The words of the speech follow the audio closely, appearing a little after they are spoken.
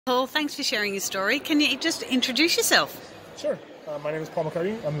Paul, thanks for sharing your story. Can you just introduce yourself? Sure. My name is Paul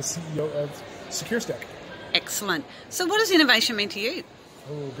McCarty. I'm the CEO of SecureStack. Excellent. So what does innovation mean to you?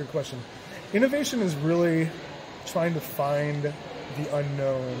 Oh, good question. Innovation is really trying to find the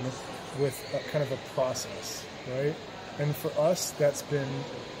unknown with kind of a process, right? And for us, that's been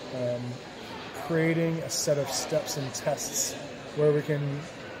creating a set of steps and tests where we can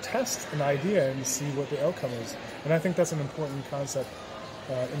test an idea and see what the outcome is. And I think that's an important concept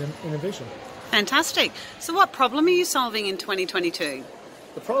in innovation. Fantastic. So what problem are you solving in 2022?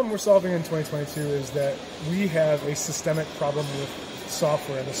 The problem we're solving in 2022 is that we have a systemic problem with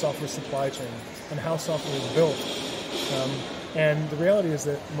software and the software supply chain and how software is built. And the reality is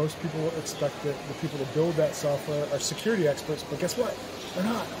that most people expect that the people that build that software are security experts, but guess what? They're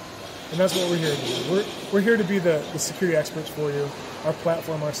not. And that's what we're here to do. We're here to be the security experts for you. Our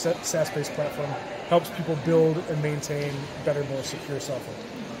platform, our SaaS-based platform, helps people build and maintain better, more secure software.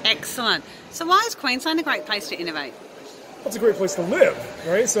 Excellent. So why is Queensland a great place to innovate? Well, it's a great place to live,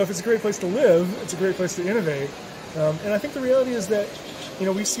 right? So if it's a great place to live, it's a great place to innovate. And I think the reality is that,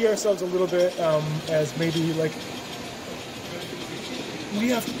 we see ourselves a little bit as maybe like we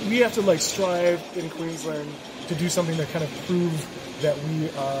have to strive in Queensland to do something to kind of prove that we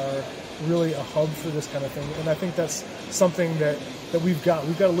are really a hub for this kind of thing. And I think that's something that we've got.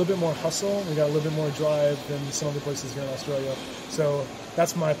 We've got a little bit more hustle. We've got a little bit more drive than some other places here in Australia. So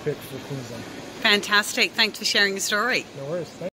that's my pick for Queensland. Fantastic. Thanks for sharing your story. No worries. Thanks.